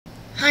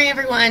Hi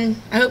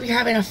everyone, I hope you're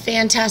having a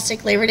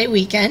fantastic Labor Day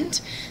weekend.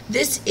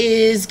 This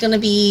is going to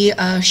be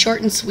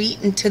short and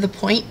sweet and to the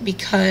point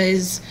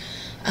because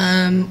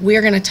we're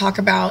going to talk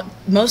about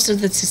most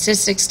of the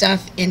statistics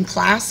stuff in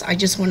class. I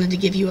just wanted to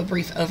give you a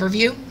brief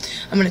overview.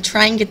 I'm going to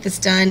try and get this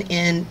done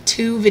in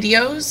 2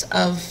 videos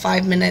of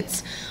 5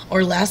 minutes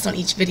or less on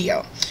each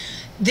video.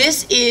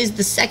 This is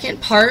the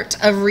second part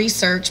of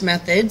research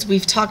methods.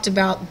 We've talked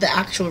about the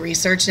actual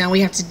research. Now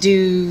we have to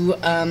do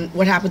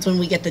what happens when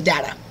we get the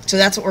data. So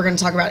that's what we're going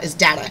to talk about is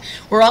data.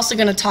 We're also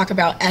going to talk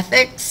about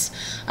ethics,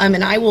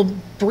 and I will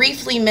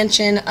briefly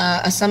mention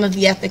some of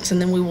the ethics,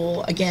 and then we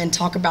will again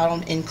talk about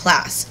them in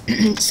class.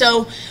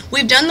 So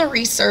we've done the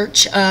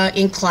research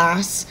in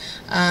class,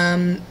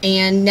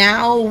 and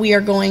now we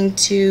are going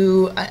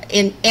to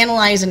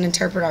analyze and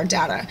interpret our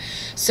data.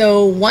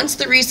 So once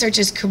the research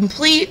is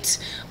complete,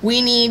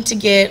 we need to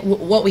get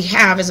what we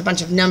have is a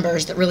bunch of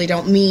numbers that really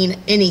don't mean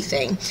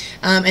anything,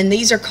 and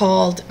these are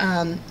called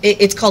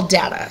it's called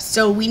data.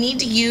 So we need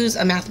to use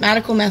a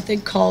mathematical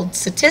method called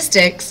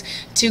statistics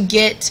to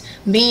get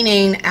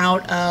meaning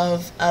out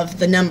of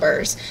the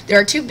numbers. There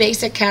are 2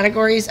 basic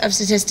categories of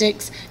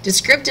statistics: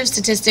 descriptive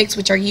statistics,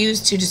 which are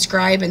used to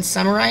describe and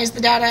summarize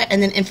the data,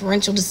 and then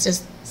inferential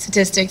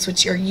statistics,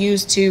 which are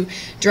used to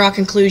draw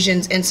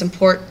conclusions and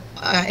support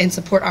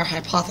our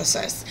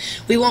hypothesis.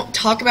 We won't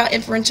talk about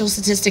inferential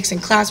statistics in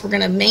class. We're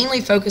going to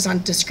mainly focus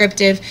on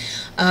descriptive.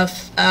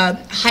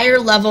 Higher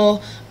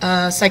level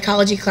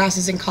psychology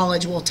classes in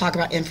college will talk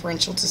about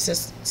inferential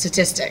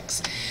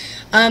statistics.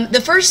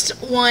 The first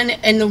one,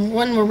 and the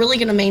one we're really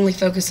going to mainly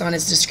focus on,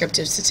 is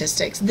descriptive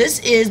statistics. This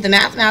is the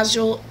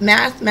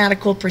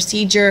mathematical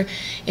procedure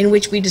in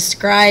which we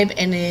describe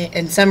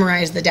and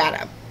summarize the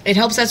data. It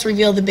helps us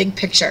reveal the big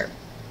picture.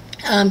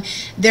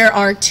 There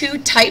are 2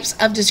 types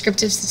of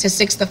descriptive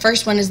statistics. The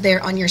first one is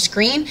there on your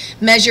screen,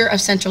 measure of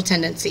central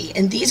tendency.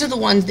 And these are the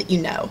ones that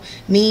you know: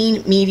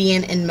 mean,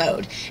 median, and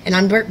mode. And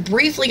I'm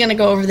briefly going to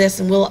go over this,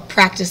 and we'll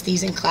practice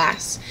these in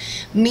class.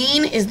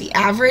 Mean is the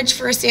average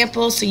for a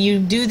sample, so you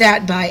do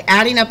that by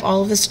adding up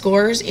all of the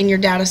scores in your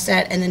data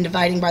set and then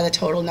dividing by the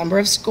total number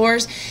of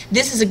scores.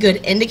 This is a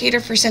good indicator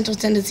for central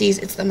tendencies.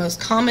 It's the most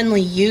commonly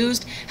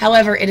used.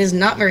 However, it is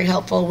not very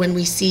helpful when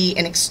we see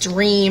an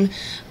extreme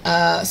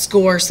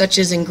score, such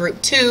as in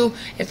group 2.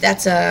 If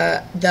that's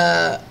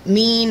the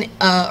mean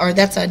or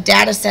that's a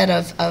data set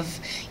of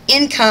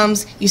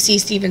incomes, you see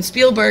Steven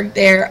Spielberg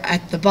there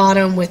at the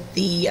bottom with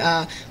the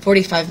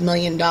 $45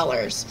 million.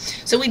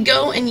 So we'd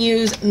go and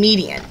use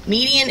median.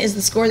 Median is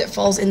the score that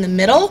falls in the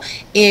middle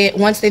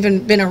once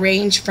they've been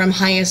arranged from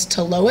highest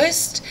to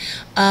lowest.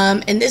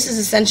 And this is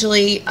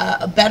essentially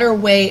a better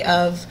way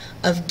of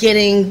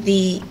getting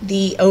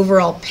the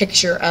overall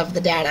picture of the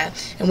data.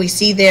 And we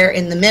see there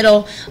in the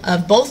middle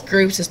of both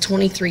groups is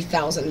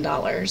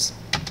 $23,000.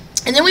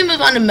 And then we move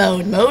on to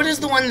mode. Mode is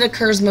the one that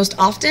occurs most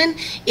often.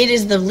 It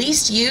is the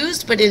least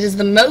used, but it is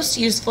the most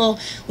useful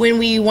when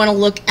we want to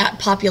look at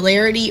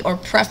popularity or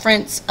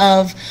preference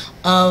of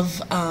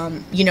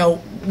you know,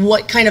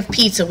 what kind of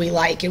pizza we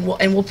like, and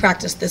we'll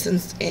practice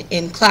this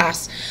in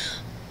class.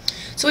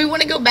 So we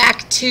want to go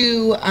back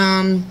to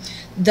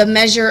the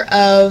measure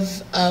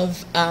of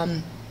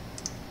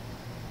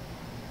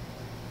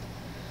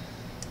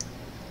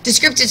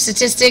descriptive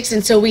statistics,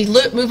 and so we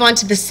move on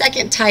to the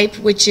second type,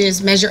 which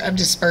is measure of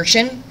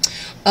dispersion.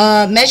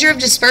 Measure of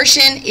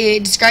dispersion,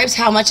 it describes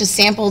how much a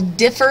sample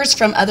differs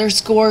from other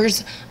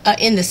scores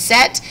in the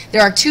set.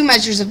 There are 2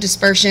 measures of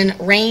dispersion: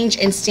 range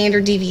and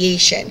standard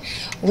deviation.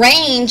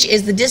 Range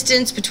is the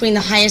distance between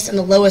the highest and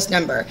the lowest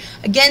number.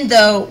 Again,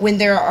 though, when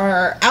there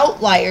are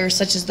outliers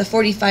such as the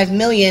 45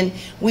 million,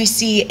 we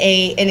see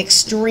an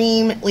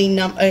extreme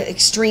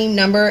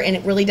number, and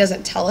it really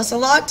doesn't tell us a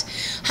lot.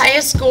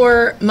 Highest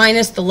score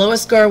minus the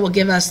lowest score will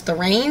give us the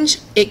range.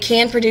 It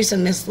can produce a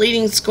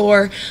misleading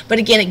score, but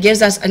again, it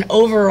gives us an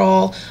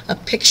overall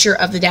picture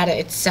of the data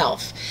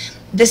itself.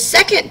 The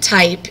second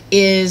type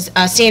is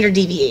standard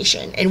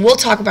deviation, and we'll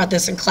talk about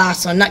this in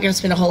class, so I'm not going to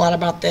spend a whole lot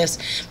about this,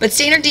 but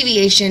standard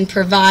deviation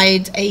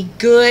provides a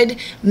good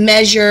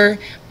measure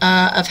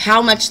of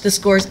how much the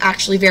scores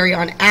actually vary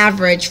on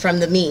average from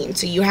the mean.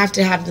 So you have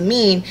to have the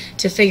mean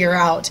to figure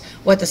out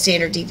what the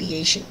standard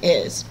deviation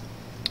is.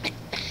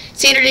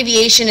 Standard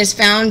deviation is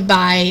found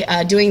by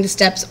doing the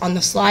steps on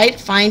the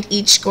slide. Find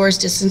each score's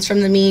distance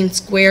from the mean,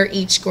 square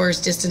each score's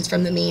distance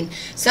from the mean,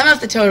 sum up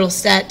the total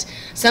set,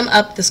 sum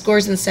up the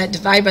scores in the set,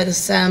 divide by the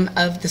sum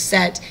of the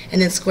set,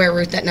 and then square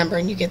root that number,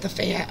 and you get the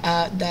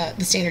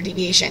standard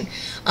deviation.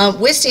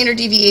 With standard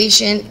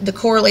deviation, the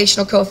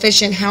correlational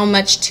coefficient, how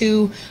much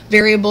 2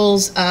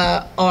 variables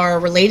are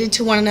related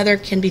to one another,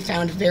 can be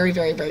found very,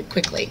 very, very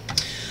quickly.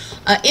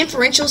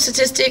 Inferential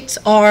statistics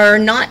are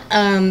not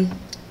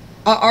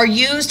are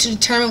used to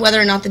determine whether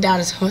or not the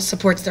data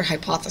supports their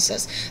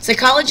hypothesis.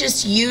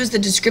 Psychologists use the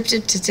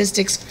descriptive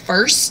statistics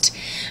first,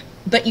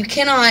 but you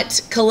cannot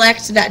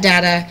collect that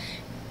data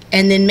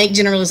and then make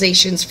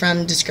generalizations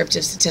from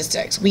descriptive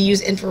statistics. We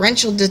use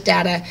inferential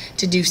data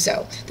to do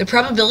so. The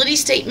probability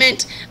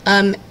statement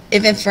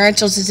if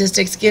inferential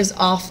statistics gives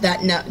us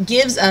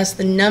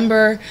the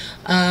number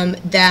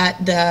that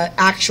the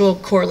actual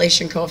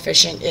correlation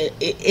coefficient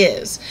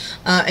is.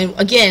 And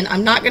again,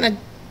 I'm not going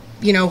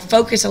to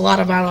focus a lot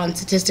on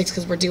statistics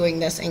because we're doing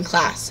this in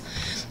class.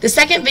 The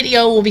second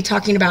video we'll be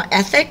talking about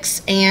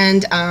ethics,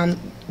 and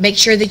make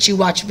sure that you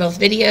watch both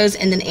videos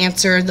and then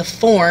answer the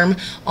form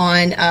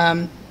on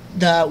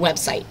the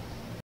website.